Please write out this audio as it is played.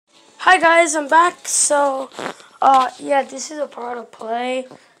Hi guys, I'm back. So, yeah, this is a part of play.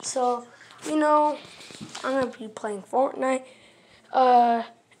 So, I'm gonna be playing Fortnite.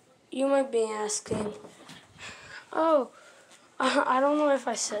 You might be asking, oh, I don't know if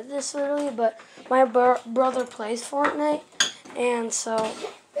I said this earlier, but my brother plays Fortnite, and so,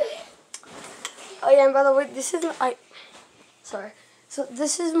 oh yeah, and by the way, so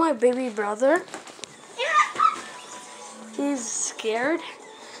this is my baby brother. He's scared.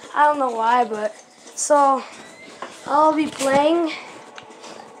 I don't know why, but so I'll be playing,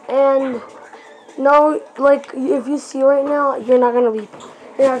 and no, like if you see right now, you're not gonna be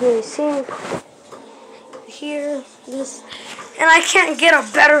seeing here this, and I can't get a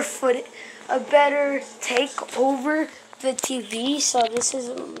better take over the TV. So this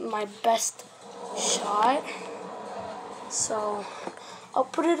is my best shot. So I'll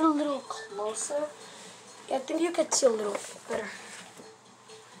put it a little closer. Yeah, I think you can see a little bit better.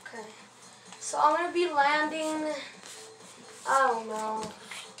 Okay. So I'm going to be landing, I don't know.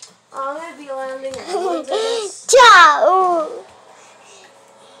 I'm going to be landing in this. Ciao!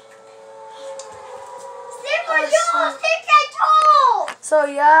 So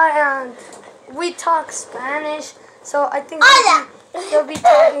yeah, and we talk Spanish. So I think they'll be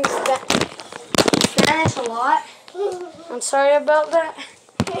talking Spanish a lot. I'm sorry about that.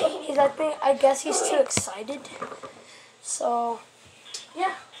 I guess he's too excited. So,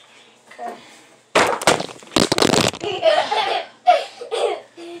 yeah. Okay.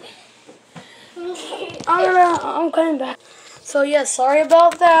 I'm coming back. So yeah, sorry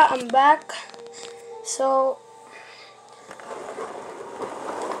about that. I'm back. So,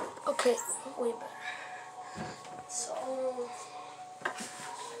 okay, way better.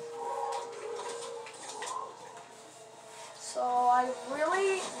 So I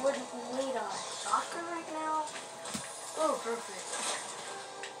really would need a shotgun right now. Oh, perfect.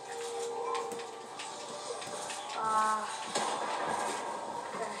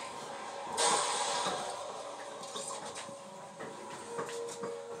 Okay.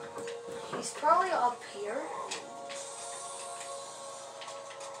 He's probably up here.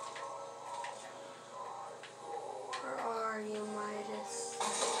 Where are you, Midas?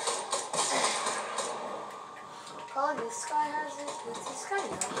 Probably this guy has it. Does this guy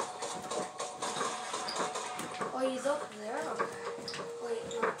know? Oh, he's up there? Okay. Wait,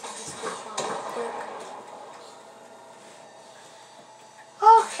 no, take this quick one real quick.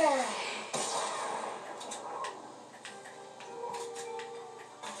 Okay.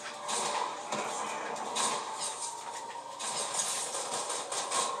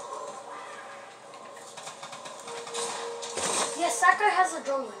 Yes, that guy has a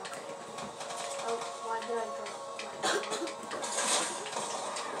drone. Okay. Oh, why did I drop my drone?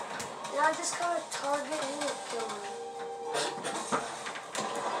 Now I just gotta target him and kill him.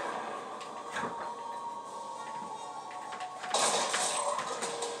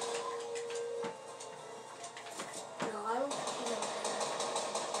 No, I don't think he's up there.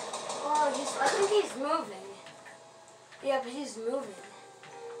 Oh, I think he's moving. Yeah, but he's moving.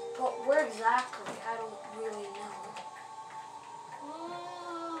 But where exactly? I don't really know.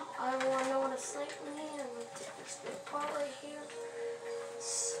 I don't want to know what it's like with me. I'm going to take this big part right here.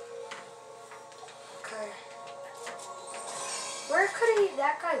 Okay. Where could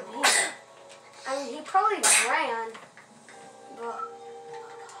that guy be? I mean, he probably ran, but...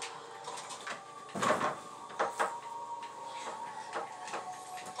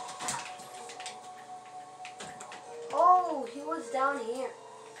 Oh, he was down here.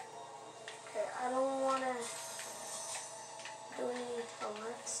 Okay, I don't want to do any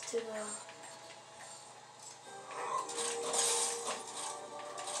alerts to the...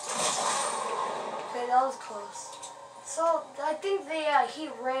 Okay, that was close. So, I think he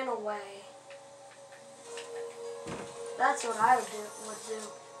ran away. That's what I would do.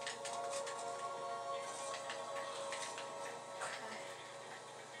 Okay.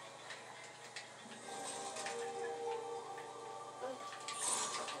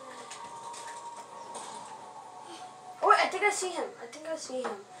 Oh, wait, I think I see him.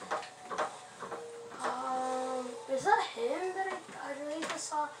 Is that him that I really just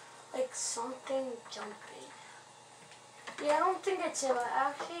saw, like, something jumping? Yeah, I don't think it's him.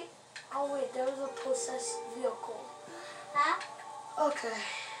 Oh wait, there was a possessed vehicle. Huh? Okay.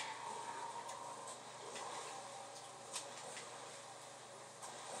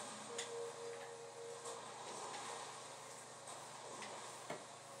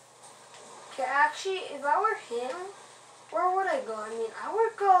 Okay, actually, if I were him, where would I go? I mean, I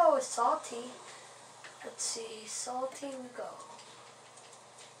would go with Salty. Let's see, Salty we go.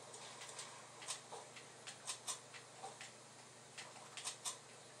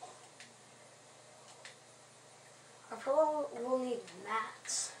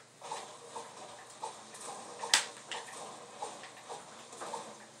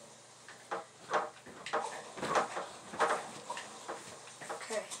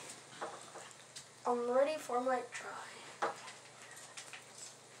 I'm ready for my try.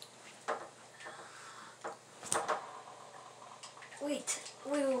 Wait.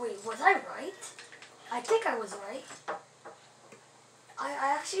 Was I right? I think I was right. I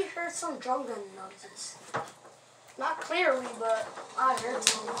actually heard some drum gun noises. Not clearly, but I heard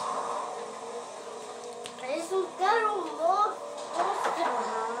some. Es un carro, no.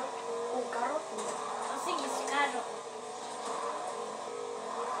 Un carro. Así que es carro.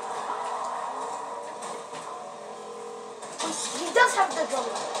 He does have the drum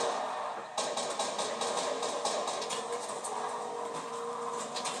gun.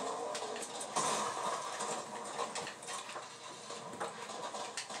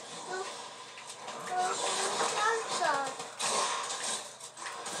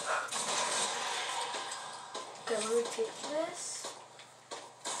 Okay, let me take this.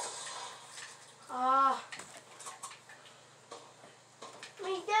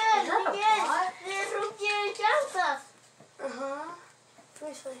 Miguel, Is that a Miguel, bot? le rompieron llantas. Let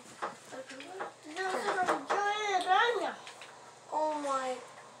me see. No se rompió el araña. Oh my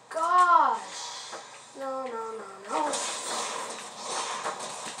gosh. No.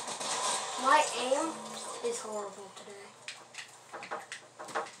 My aim is horrible today.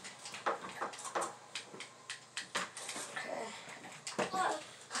 Okay.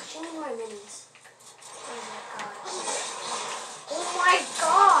 Gosh, I need my minis. Oh my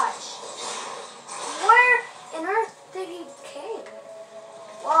gosh. Where in earth did he came?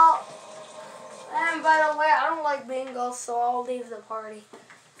 Well, and by the way, I don't like bingo, so I'll leave the party.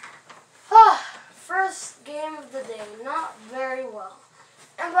 First game of the day, not very well.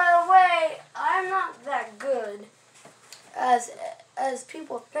 And by the way, I'm not that good as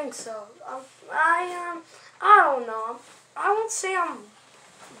people think so. I don't know. I won't say I'm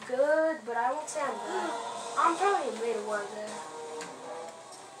good, but I won't say I'm bad. I'm probably midway there.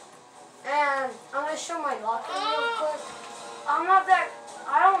 And I'm gonna show my locker real quick. I'm not that.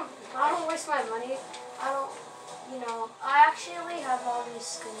 I don't waste my money. I actually have all these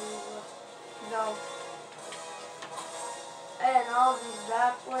skins, though. And all these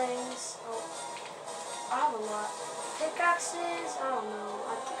backblings. Oh, I have a lot. Pickaxes, I don't know.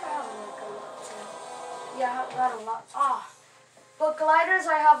 I think I have like a lot too. Yeah, I got a lot. But gliders,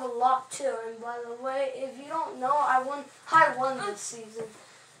 I have a lot too. And by the way, if you don't know, I won this season.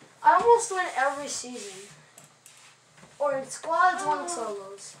 I almost win every season. Or in squads, or in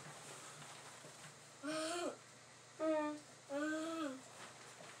solos.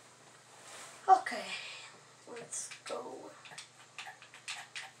 Okay, let's go.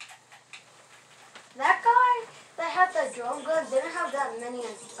 That guy that had the drum gun didn't have that many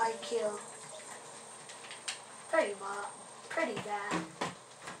IQ. Pretty bad.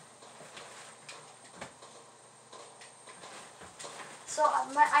 So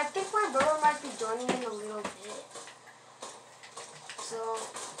I think my brother might be joining in a little bit. So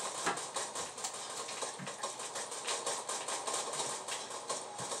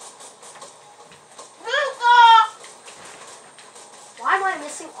why am I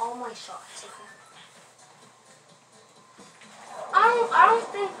missing all my shots? Okay.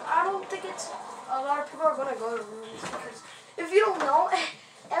 I don't think it's a lot of people are gonna go to rooms because if you don't know,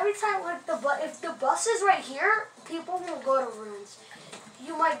 every time like if the bus is right here, people won't go to ruins.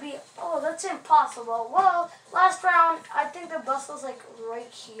 You might be, oh, that's impossible. Well, last round I think the bus was like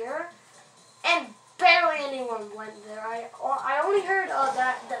right here, and barely anyone went there. I only heard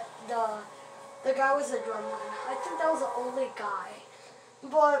the guy was a drummer. I think that was the only guy.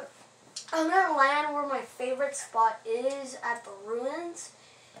 But I'm gonna land where my favorite spot is at the ruins,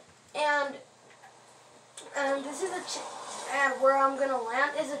 and this is and where I'm gonna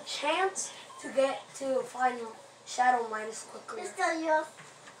land is a chance to find Shadow Midas quickly. Está Dios.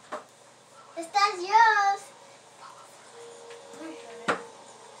 Está Dios.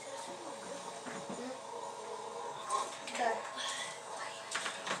 Okay.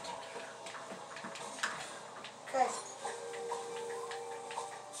 Okay.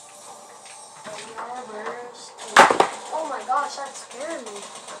 Oh my gosh, that scared me.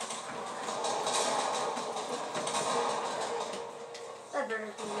 That better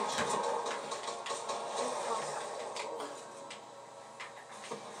be Mitchell.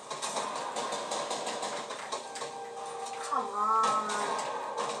 Come on.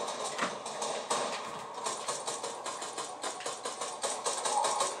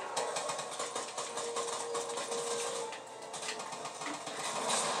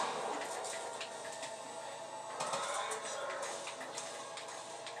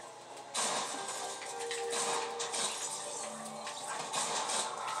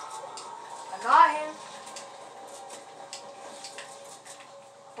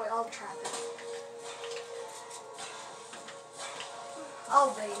 I'll trap him.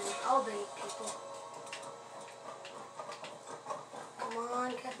 I'll bait him. I'll bait people. Come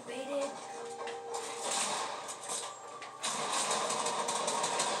on, get baited.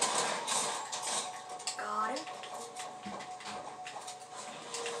 Got him.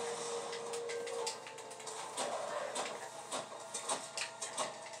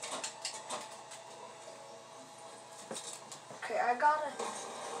 Okay, I gotta...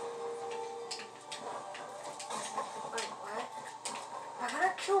 Wait, what? I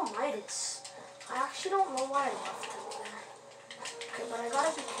gotta kill Midas. I actually don't know why I left him there. Okay, but I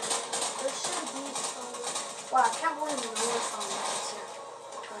gotta be careful. There should be some... Wow, I can't believe no one saw Midas here.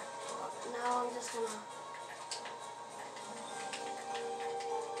 But now I'm just gonna...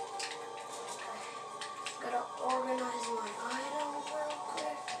 Okay. Gotta organize my items real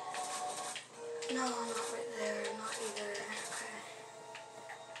quick. No, not right there. Not either. Okay.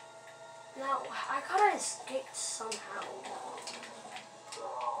 Now, I gotta escape somehow.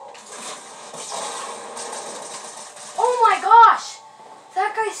 Oh my gosh!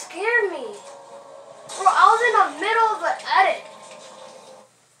 That guy scared me. Bro, I was in the middle of the edit.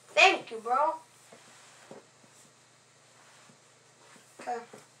 Thank you, bro. Okay.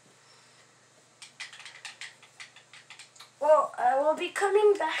 Well, I will be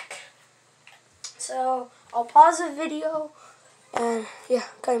coming back. So, I'll pause the video. And, yeah,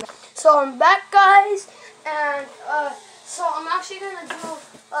 coming back. So, I'm back, guys. And, so I'm actually gonna do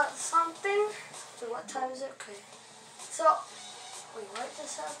something. Wait, what time is it? Okay. So, wait, what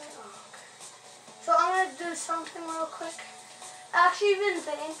just happened? Oh, okay. So I'm gonna do something real quick. I actually been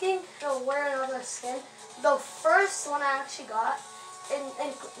thinking to wear another skin. The first one I actually got, and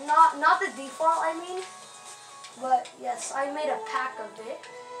not the default, I mean. But yes, I made a pack of it.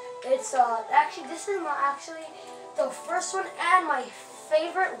 It's actually this is my actually the first one and my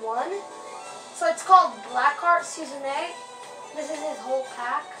favorite one. So it's called Blackheart Season 8. This is his whole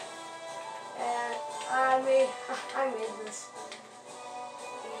pack. And I made this.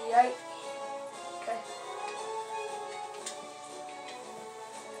 Yikes. Okay.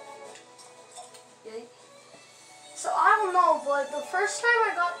 Yikes. So I don't know, but the first time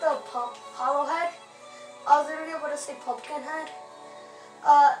I got the hollow head, I was literally able to say pumpkin head.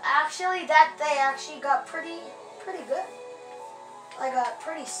 Actually that day actually got pretty good. I got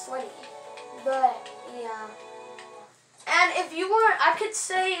pretty sweaty. But yeah. And if you want, I could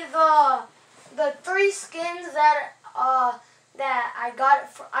say the 3 skins that I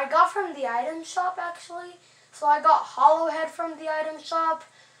got from the item shop actually. So I got hollow head from the item shop.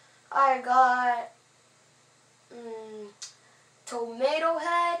 I got tomato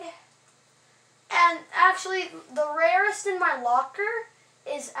head. And actually the rarest in my locker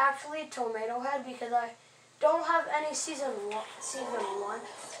is actually tomato head because I don't have any season 1.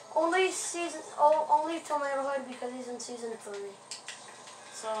 Only tomato head because he's in season 3.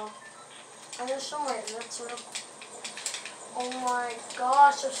 So I'm gonna show my lips real. Oh my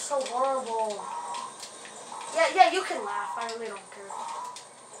gosh, they're so horrible. Yeah, you can laugh. I really don't care.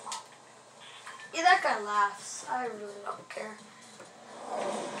 Yeah, that guy laughs. I really don't care.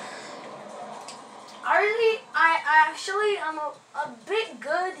 I'm a bit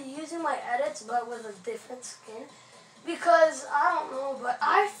good using my edits, but with a different skin. Because, I don't know, but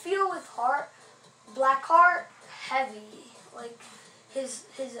I feel with Blackheart heavy. Like, his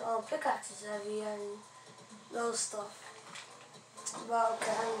pickaxe is heavy and those stuff. But,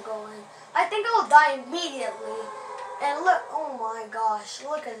 okay, I'm going. I think I'll die immediately. And look, oh my gosh,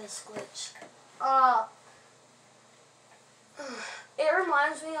 look at this glitch. It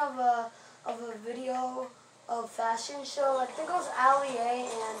reminds me of a video of fashion show. I think it was Ali A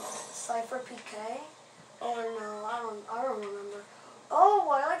and Cypher PK. Or no, I don't remember. Oh,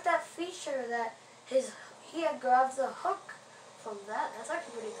 I like that feature that he had grabbed the hook from that. That's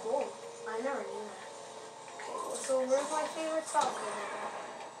actually pretty cool. I never knew that. Okay, so where's my favorite sock?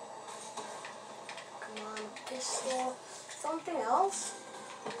 Come on, pistol. Something else?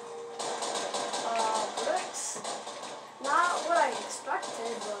 Bricks. Not what I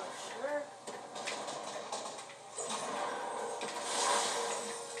expected, but sure.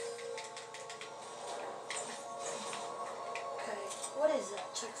 Okay, what is that?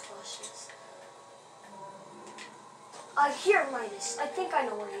 Check flashes. I hear Midas. I think I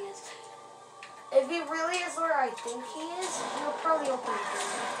know where he is. If he really is where I think he is, he'll probably open the door.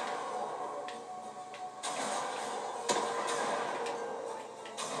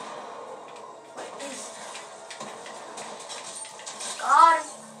 Got him.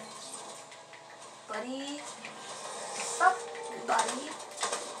 Buddy. Sup, buddy.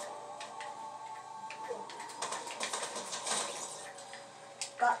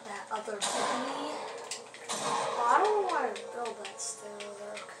 got that other bee. Well, I don't want to build that still.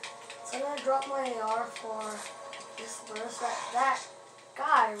 Look. So I'm gonna drop my AR for this burst. That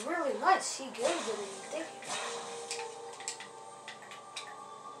guy, really nice. He gave it to me. Thank you.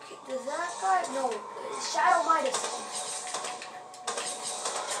 Okay, does that guy? No, Shadow Midas.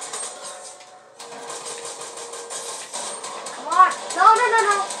 Come on. No, no, no,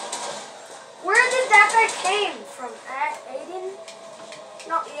 no. Where did that guy came from? Aiden?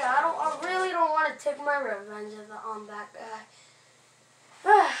 No, yeah, I really don't want to take my revenge on that guy.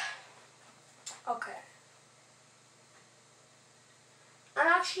 Okay. I'm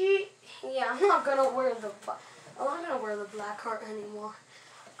actually, yeah, I'm not gonna wear the black heart anymore.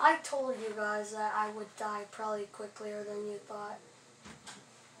 I told you guys that I would die probably quicker than you thought.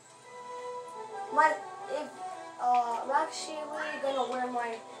 I'm actually gonna wear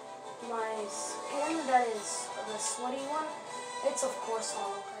my skin that is the sweaty one. It's of course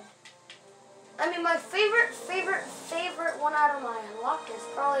hollow head. I mean, my favorite one out of my unlock is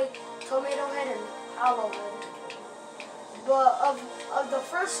probably tomato head and hollow head. But of the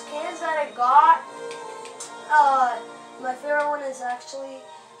first skins that I got, my favorite one is actually,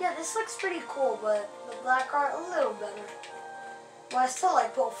 yeah, this looks pretty cool, but the black heart a little better. But I still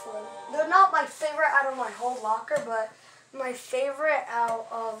like both of them. They're not my favorite out of my whole locker, but my favorite out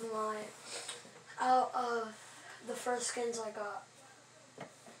of the first skins I got.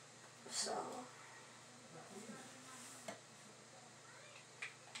 So.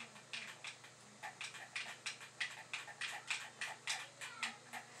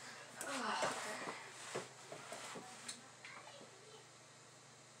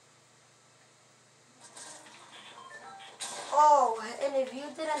 Oh, and if you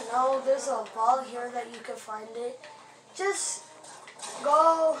didn't know, there's a ball here that you can find it. Just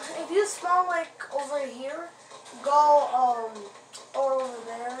go, if you smell like over here, go over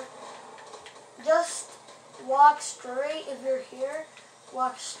there. Just walk straight if you're here.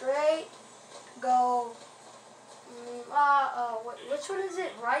 Walk straight. Go, which one is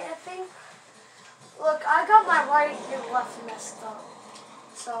it? Right, I think? Look, I got my right and left messed up.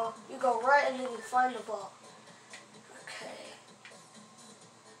 So you go right and then you find the ball.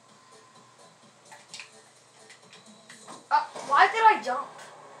 Why did I jump?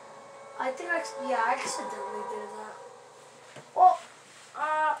 I think I accidentally did that. Well,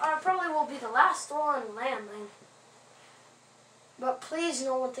 I probably will be the last one landing. But please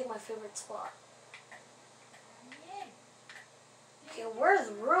no one take my favorite spot. Okay, where's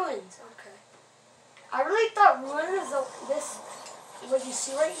Ruins? Okay. I really thought Ruins, what you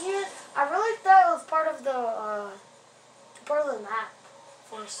see right here, I really thought it was part of the map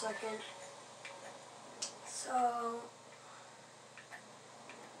for a second. So,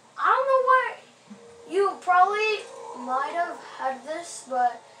 I don't know why. You probably might have had this,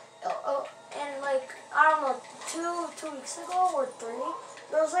 but and like, I don't know, two weeks ago or 3,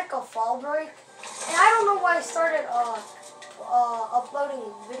 there was like a fall break, and I don't know why I started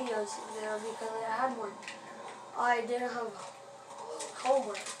uploading videos there because I had more. I didn't have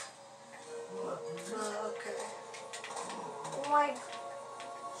homework. Okay. Oh my,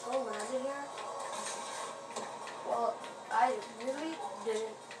 so mad in here. Well, I really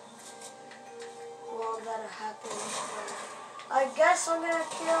didn't want that to happen. I guess I'm gonna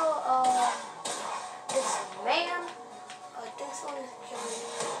kill this man. I think someone's killing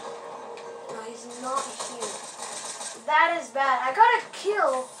him. No, he's not here. That is bad. I gotta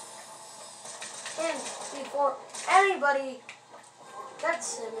kill him before anybody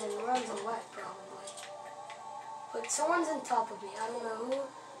gets him and runs away, probably. But someone's on top of me. I don't know who,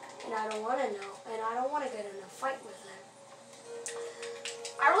 and I don't want to know, and I don't want to get in a fight with him.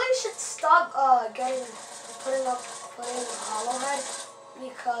 I really should stop putting a hollow head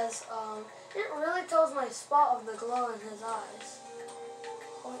because it really tells my spot of the glow in his eyes.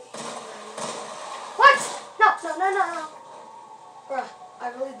 What? No. Bruh, I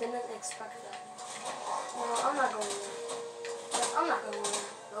really didn't expect that. No, I'm not going there. I'm not going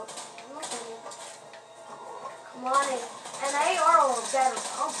there. Nope. I'm not going there. Come on in. And AR will better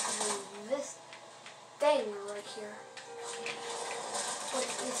comfortable than this thing right here. What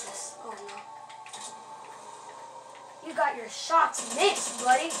is this? Oh no. You got your shots missed,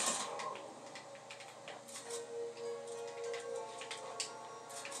 buddy.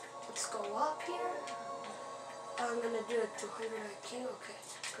 Let's go up here. I'm gonna do it to 100 IQ. Okay,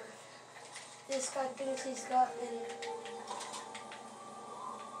 perfect. This guy thinks he's got an...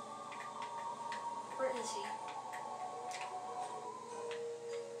 Where is he?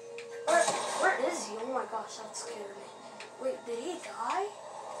 Where is he? Oh my gosh, that scared me. Wait, did he die?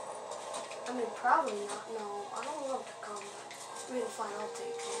 I mean, probably not. No, I don't want the combat. I mean, fine, I'll take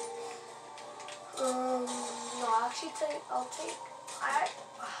it. No, actually, I'll take.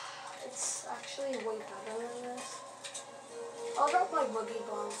 It's actually way better than this. I'll drop my boogie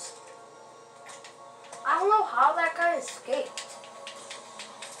bombs. I don't know how that guy escaped.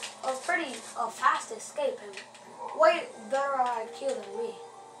 A pretty fast escape, and way better IQ than me.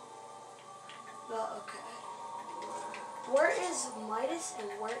 But okay. Where is Midas and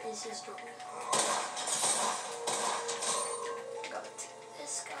where is his drone? Gotta take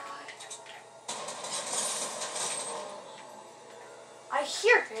this guy. I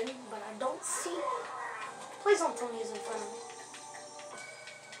hear him, but I don't see him. Please don't tell me he's in front of me.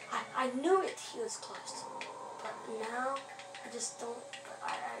 I knew it, he was close. But now, I just don't,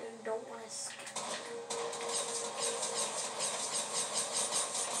 I don't want to skip.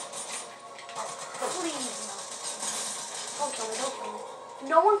 Please, no. Don't kill me, don't kill me.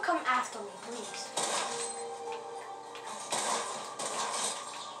 No one come after me, please.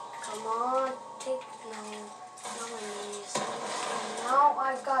 Come on, take, no one needs. Now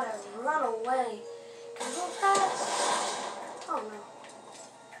I gotta run away. Can I go fast? Oh no.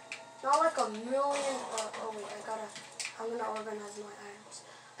 Not like a million, oh wait, I'm gonna organize my items.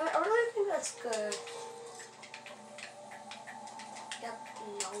 I really think that's good. Yep,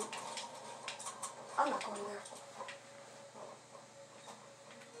 no. I'm not going there.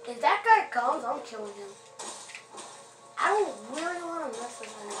 If that guy comes, I'm killing him. I don't really want to mess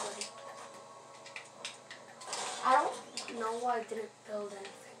with anybody. I don't know why I didn't build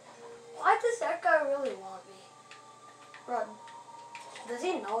anything. Why does that guy really want me? Bro, does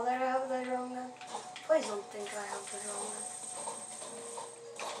he know that I have the drone gun? Please don't think I have the drone gun.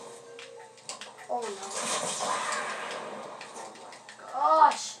 Oh no. Oh my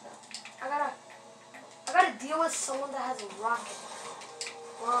gosh. I gotta deal with someone that has a rocket.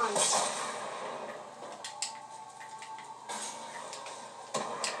 Come on.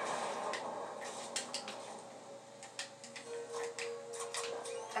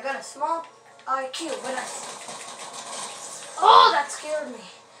 I got a small IQ, but oh, that scared me.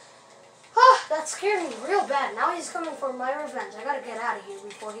 Oh, that scared me real bad. Now he's coming for my revenge. I gotta get out of here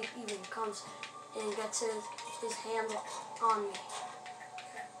before he even comes and gets his hand on me.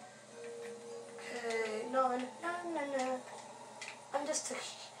 Okay, no. I'm just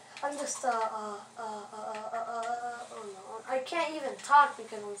oh no. I can't even talk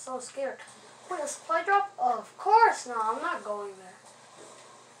because I'm so scared. Wait, a supply drop? Oh, of course, no, I'm not going there.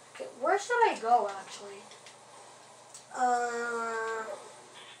 Okay, where should I go actually? I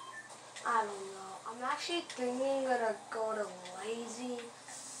don't know. I'm actually thinking gonna go to Lazy.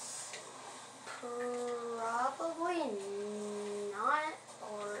 Probably not,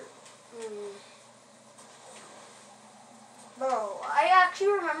 or Bro, I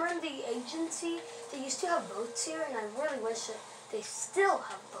actually remember in the agency they used to have boats here, and I really wish that they still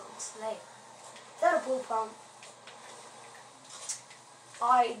have boats there. Is that a blue pump?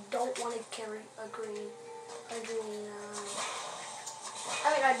 I don't want to carry a green.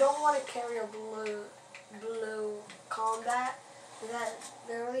 I don't want to carry a blue combat that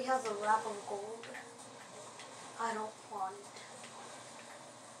barely has a wrap of gold. I don't want it.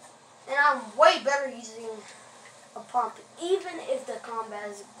 And I'm way better using a pump, even if the combat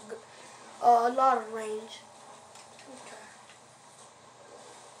is a lot of range. Okay.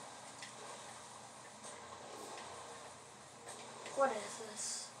 What is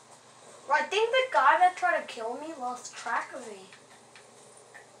this? Well, I think the guy that tried to kill me lost track of me.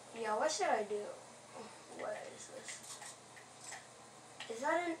 Yeah, what should I do? What is this? Is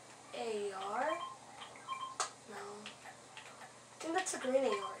that an AR? No. I think that's a green AR,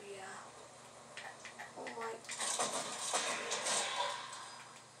 yeah. Oh my.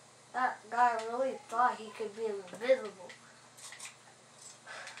 That guy really thought he could be invisible.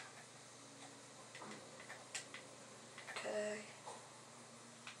 Okay.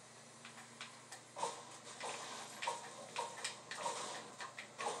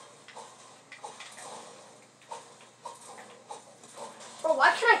 Bro, why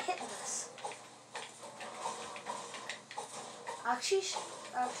can't I hit this? Actually,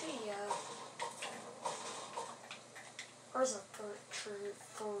 yeah. Where's the three?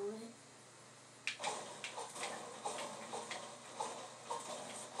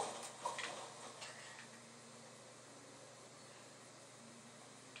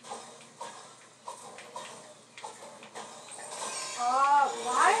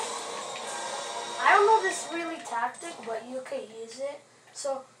 Why? I don't know this really tactic, but you can use it.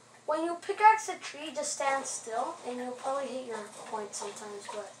 So when you pickaxe a tree, just stand still, and you'll probably hit your point sometimes,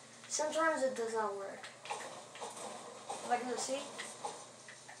 but sometimes it does not work. Like you see?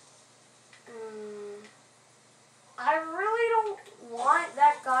 I really don't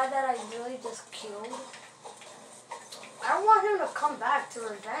just killed. I don't want him to come back to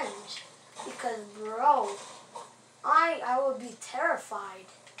revenge. Because, bro, I would be terrified.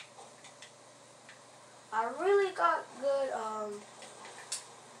 I really got good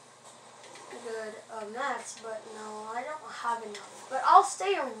mats, but no, I don't have enough. But I'll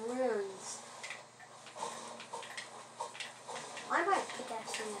stay in ruins. Why am I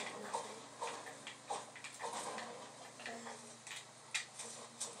pickaxing at nothing?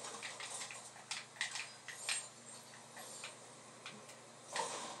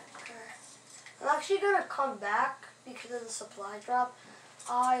 Okay. I'm actually gonna come back because of the supply drop.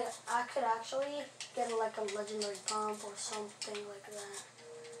 I could actually get like a legendary pump or something like that.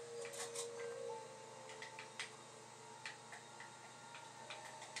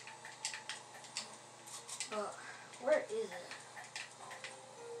 But where is it?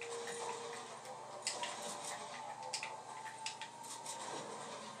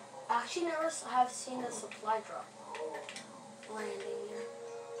 I actually never have seen a supply drop landing here.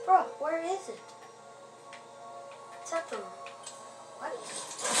 Bro, where is it? It's at the... What?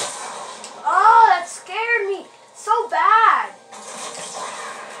 Oh, that scared me so bad.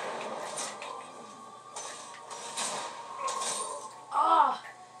 Oh,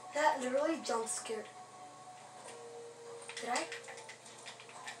 that literally jump scared. Did I?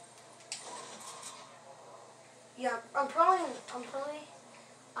 Yeah, I'm probably,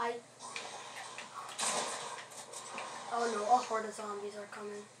 oh no, a horde of zombies are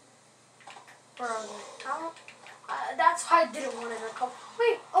coming. Where are they? That's why I didn't want it to come.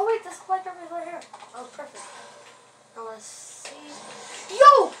 Wait, oh wait, this supply drop is right here. Oh, perfect. Now let's see.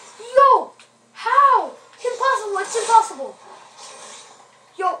 Yo! How? Impossible, it's impossible.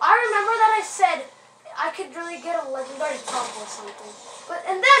 Yo, I remember that I said I could really get a legendary pump or something.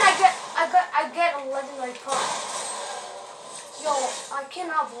 And then I get a legendary pump. Yo, I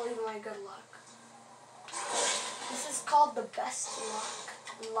cannot believe my good luck. This is called the best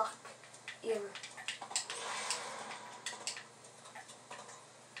luck ever.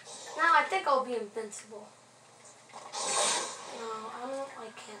 Now I think I'll be invincible. No,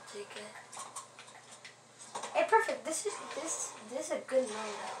 I can't take it. Hey, perfect. This is a good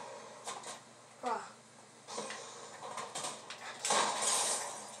loadout. Bruh.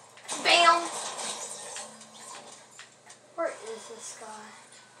 Bam! Where is this guy?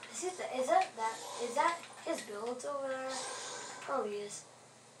 Is that his builds over there? Probably is.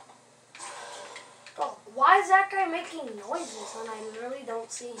 Bro, why is that guy making noises when I literally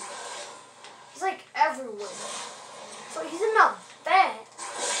don't see him? He's like everywhere. So he's in a bed.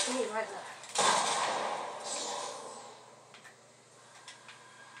 He's right there.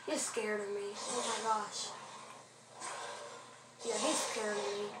 He's scared of me. Oh my gosh. Yeah, he's scared of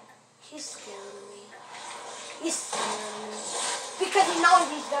me. He's scared of me. He's scared of me. Because he knows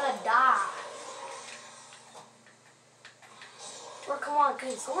he's gonna die. Bro, come on,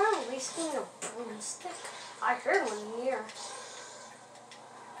 can someone at least give me a broomstick? I heard one near.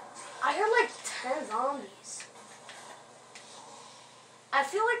 I heard like 10 zombies. I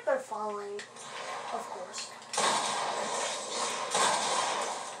feel like they're following, of course.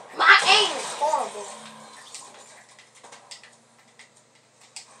 My aim is horrible.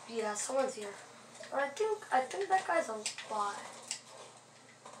 Yeah, someone's here. But I think that guy's a bot.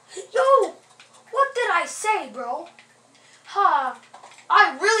 Yo! What did I say, bro? Huh.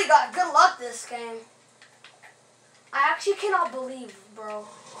 I really got good luck this game. I actually cannot believe, bro.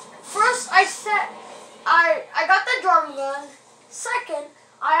 First, I said I got the drum gun. Second,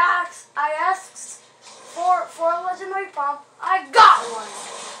 I asked for a legendary pump. I got one.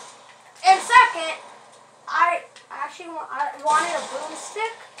 And second, I wanted a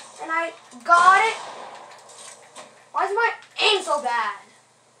broomstick, and I got it. Why is my aim so bad?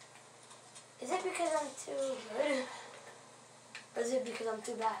 Is it because I'm too good? Or is it because I'm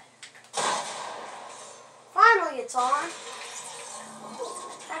too bad? Finally, it's on.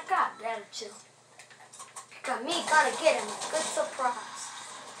 That guy better chill. Got me gonna get him a good surprise.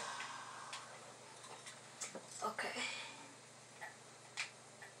 Okay.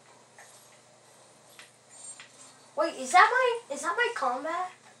 Wait, is that my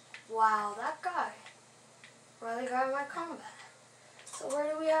combat? Wow, that guy really got my combat. So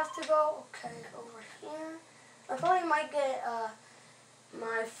where do we have to go? Okay, over here. I probably might get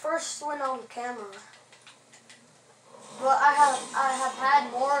my first win on camera. But I have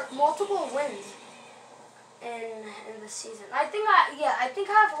had multiple wins in this season. I think I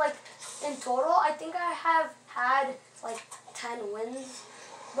have like in total I think I have had like 10 wins,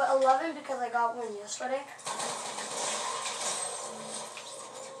 but 11 because I got one yesterday.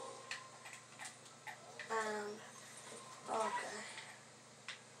 And okay.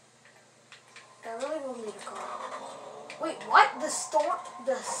 the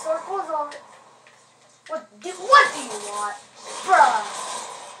circles on it. What do you want? Bruh,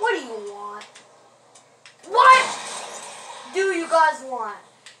 what do you want? What do you guys want?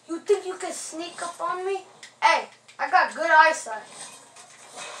 You think you can sneak up on me? Hey, I got good eyesight.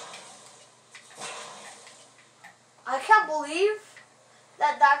 I can't believe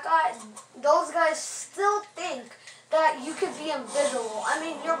that those guys still think that you could be invisible. I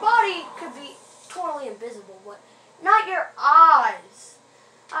mean, your body could be totally invisible, but not your eyes.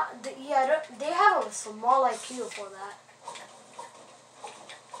 Yeah, they have a small IQ for that.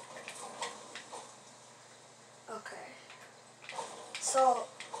 Okay. So,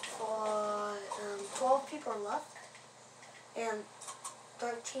 12 people are left, and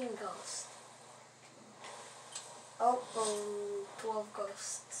 13 ghosts. Oh, 12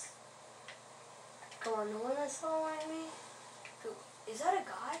 ghosts. Come on, no one is following me? Is that a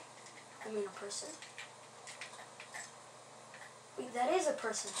guy? I mean a person? Wait, that is a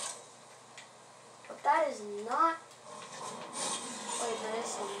person. But that is not... Wait, that is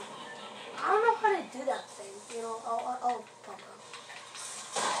someone. I don't know how to do that thing. You know, I'll pump him.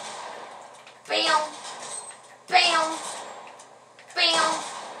 Bam! Bam! Bam!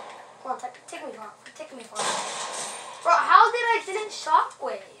 Come on, take me far. Take me far. Bro, how did I didn't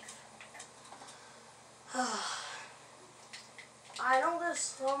shockwave? I know there's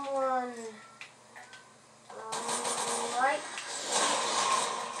someone right.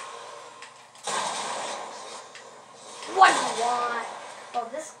 What do you want? Oh,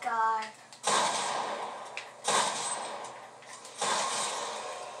 this guy.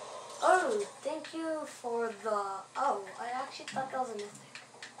 Oh, thank you for the... Oh, I actually thought that was a mythic.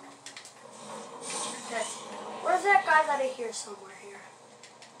 Okay, where's that guy that I hear somewhere here?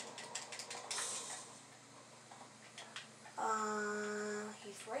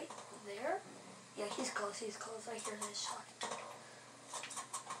 He's right there. Yeah, he's close, I hear his shot.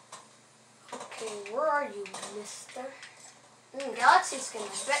 Okay, where are you, mister? Galaxy skin,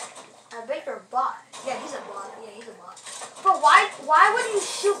 I bet you're a bot. Yeah, he's a bot. But why would you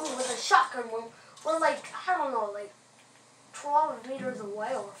shoot me with a shotgun when we're like, I don't know, like 12 meters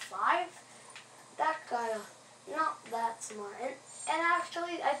away or 5? That guy, not that smart. And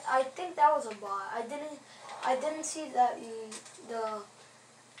actually, I think that was a bot. I didn't see that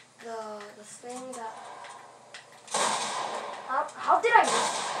the thing that. How did I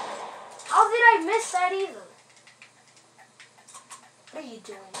miss? How did I miss that either? What are you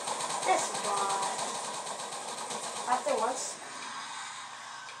doing? This bot. Tapped it once.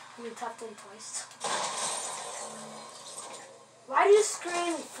 You tapped in twice. Why do you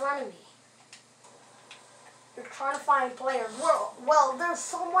scream in front of me? You're trying to find players. Well, there's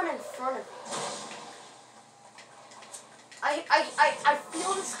someone in front of me. I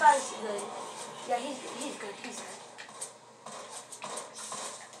feel this guy's good. Yeah, he's good.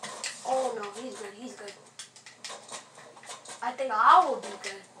 Oh no, he's good. I think I will be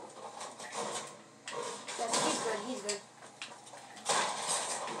good. Yes, he's good.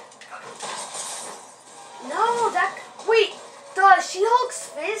 No, wait, the She-Hulk's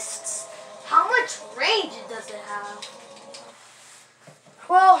fists? How much range does it have?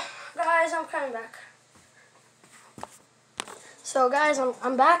 Well, guys, I'm coming back. So, guys,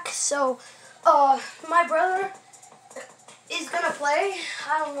 I'm back. So, my brother is gonna play.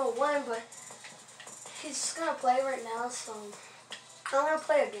 I don't know when, but he's gonna play right now. So, I'm gonna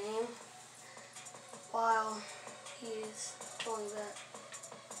play a game while he's doing that.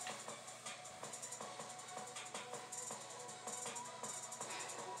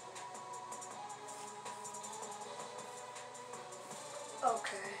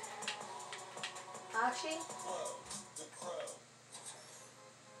 Okay. Actually,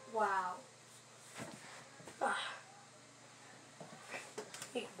 wow.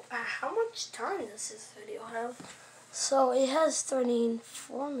 How much time does this video have? So it has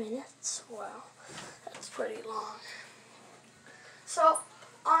 34 minutes. Wow, that's pretty long. So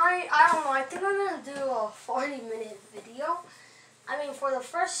I don't know. I think I'm gonna do a 40-minute video. I mean, for the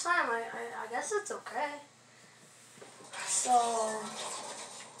first time, I guess it's okay. So,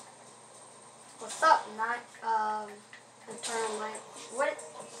 what's up, internal light? What?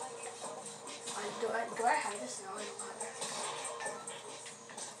 Do I have this? No, I don't have it.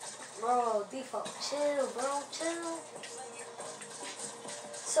 Bro, default, chill, bro, chill.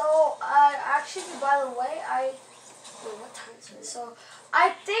 So, actually, by the way, wait, what time is it? So, I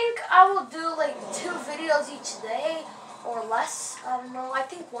think I will do like 2 videos each day or less. I don't know. I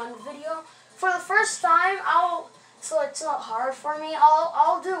think 1 video. For the first time, so it's not hard for me.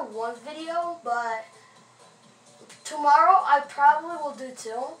 I'll do 1 video, but tomorrow I probably will do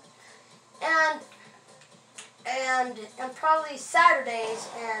 2. And and probably Saturdays,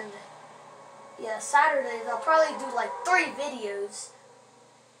 and yeah, Saturdays I'll probably do like 3 videos.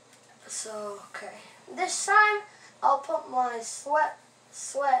 So okay, this time I'll put my sweat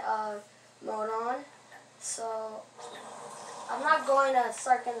mode on. So I'm not going to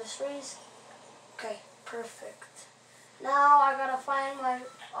Stark Industries. Okay, perfect. Now I gotta find my.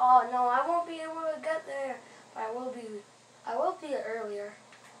 Oh no, I won't be able to get there. But I will be earlier.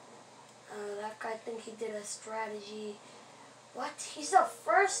 That guy think he did a strategy. What? He's the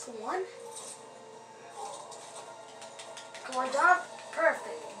first one? Come on, jump.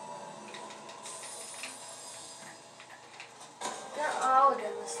 Perfect. Yeah, I'll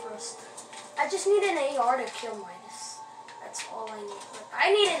get this first. I just need an AR to kill Midas. That's all I need. But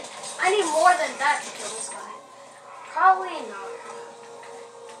I need more than that to kill this guy. Probably not.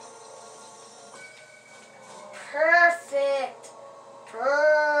 Perfect.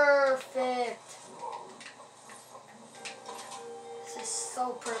 Perfect. This is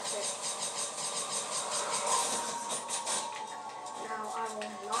so perfect. Now I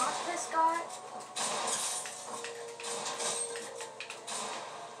will knock this guy.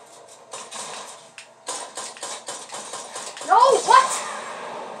 No, what?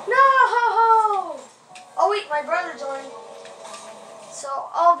 No! Oh wait, my brother joined. So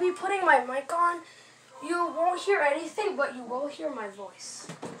I'll be putting my mic on. You won't hear anything, but you will hear my voice.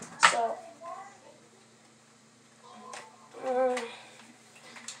 So,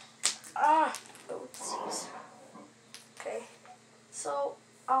 oopsies. Okay, so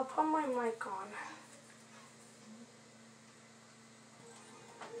I'll put my mic on.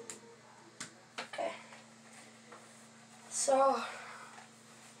 Okay. So,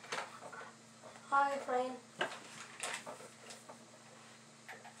 hi, friend.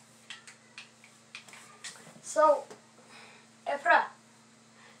 So, Efra,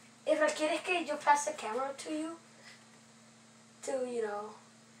 ¿quieres que yo pase camera to you?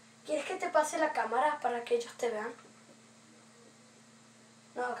 ¿Quieres que te pase la cámara para que ellos te vean?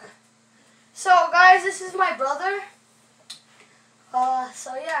 No, okay. So, guys, this is my brother.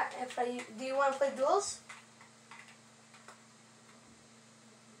 So yeah, Efra, do you want to play duels?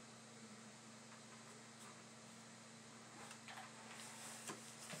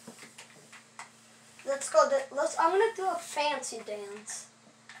 Let's go. I'm gonna do a fancy dance.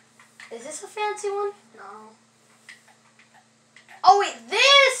 Is this a fancy one? No. Oh wait,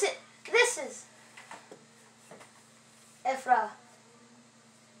 this is Efra.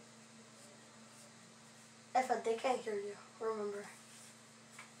 Efra, they can't hear you. Remember.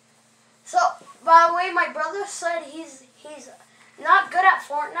 So, by the way, my brother said he's not good at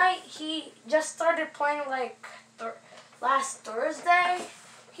Fortnite. He just started playing like last Thursday.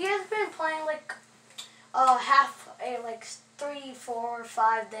 He has been playing like like 3, 4,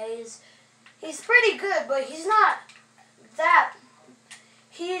 5 days. He's pretty good, but he's not that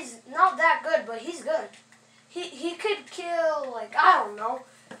good, but he's good. He could kill, like, I don't know.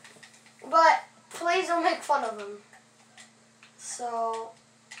 But please don't make fun of him. So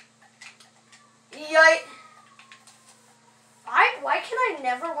yeah, why can I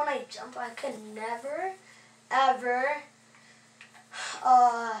never, when I jump, I can never ever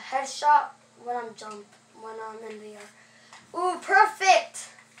headshot when I'm in the air. Ooh, perfect!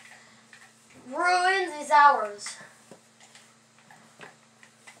 Ruins is ours.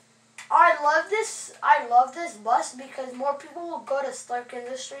 I love this bus because more people will go to Stark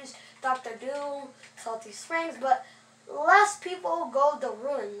Industries, Dr. Doom, Salty Springs, but less people will go to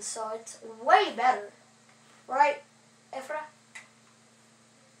Ruins, so it's way better. Right, Efra?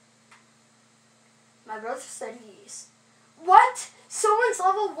 My brother said yes. What? Someone's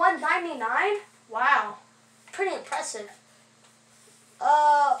level 199? Wow. Pretty impressive.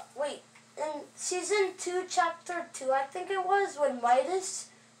 Wait. In Season 2, Chapter 2, I think it was, when Midas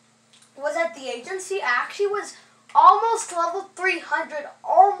was at the agency, I actually was almost level 300.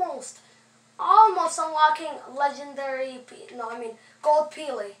 Almost unlocking legendary, gold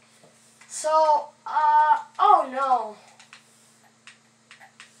Peely. So, oh no.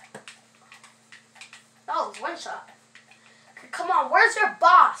 That was one shot. Come on, where's your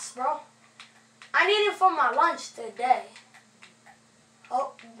boss, bro? I need him for my lunch today.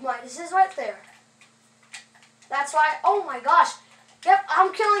 Oh, Midas is right there. That's why, oh my gosh. Yep,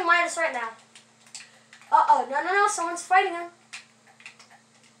 I'm killing Midas right now. Uh-oh, no, someone's fighting him.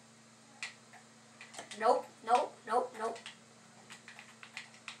 Nope.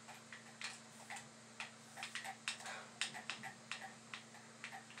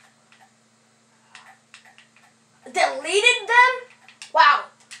 Deleted them? Wow.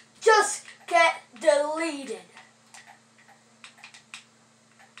 Just get deleted.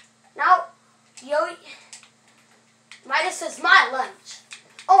 Now, is my lunch.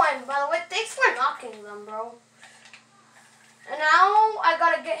 Oh, and by the way, thanks for knocking them, bro. And now I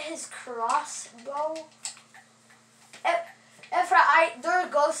gotta get his crossbow. If their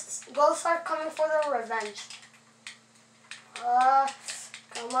ghosts are coming for their revenge.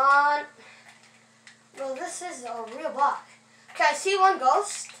 Come on. Well, this is a real block. Okay, I see one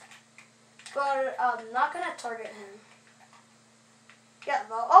ghost, but I'm not gonna target him. Yeah,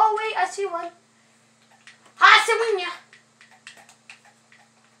 though. Oh wait, I see one. Hi, Sawinya.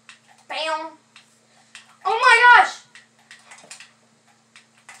 Bam. Oh my gosh.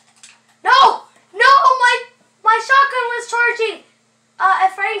 No, my shotgun was charging.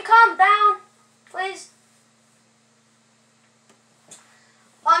 Efrain, calm down, please.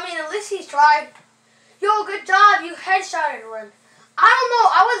 Well, I mean, at least he tried. Yo, good job. You headshotted one. I don't know.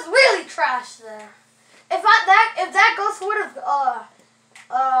 I was really trash there. If that ghost would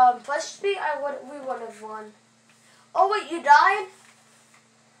have pushed me, we would have won. Oh wait, you died?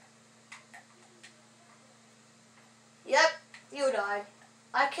 Yep, you died.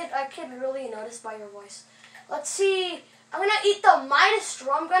 I could really notice by your voice. Let's see. I'm gonna eat the Midas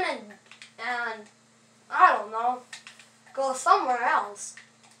drum gun and I don't know, go somewhere else.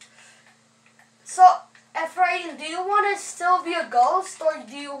 So, Ephraim, do you want to still be a ghost or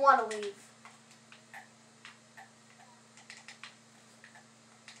do you want to leave?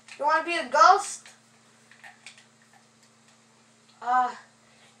 You want to be a ghost?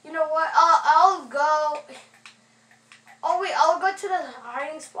 You know what? I'll go. Oh wait, I'll go to the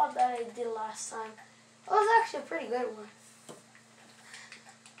hiding spot that I did last time. That was actually a pretty good one.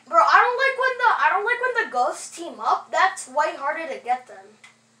 Bro, I don't like when the ghosts team up. That's way harder to get them.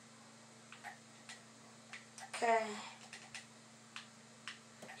 Okay.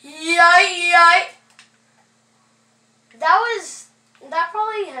 Yay! That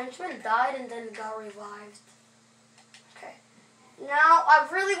probably henchman died and then got revived. Okay. Now I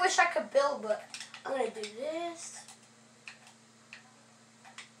really wish I could build, but I'm gonna do this.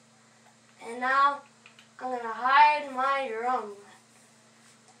 And now I'm gonna hide my drum.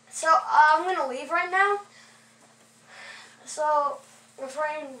 So I'm gonna leave right now. So,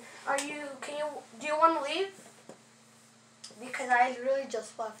 Refrain, do you want to leave? Because I really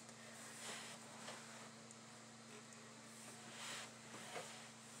just left.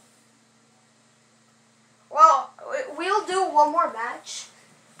 Well, we'll do one more match,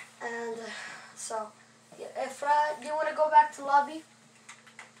 and so if do you want to go back to lobby?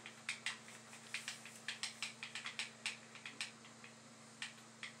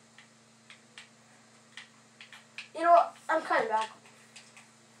 You know what? I'm coming back.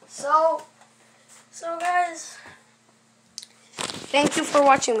 So guys, thank you for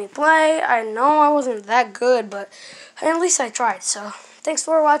watching me play. I know I wasn't that good, but at least I tried. So thanks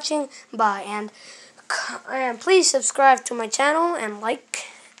for watching. Bye, and please subscribe to my channel and like,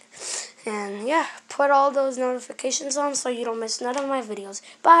 and yeah, put all those notifications on so you don't miss none of my videos.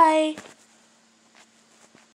 Bye.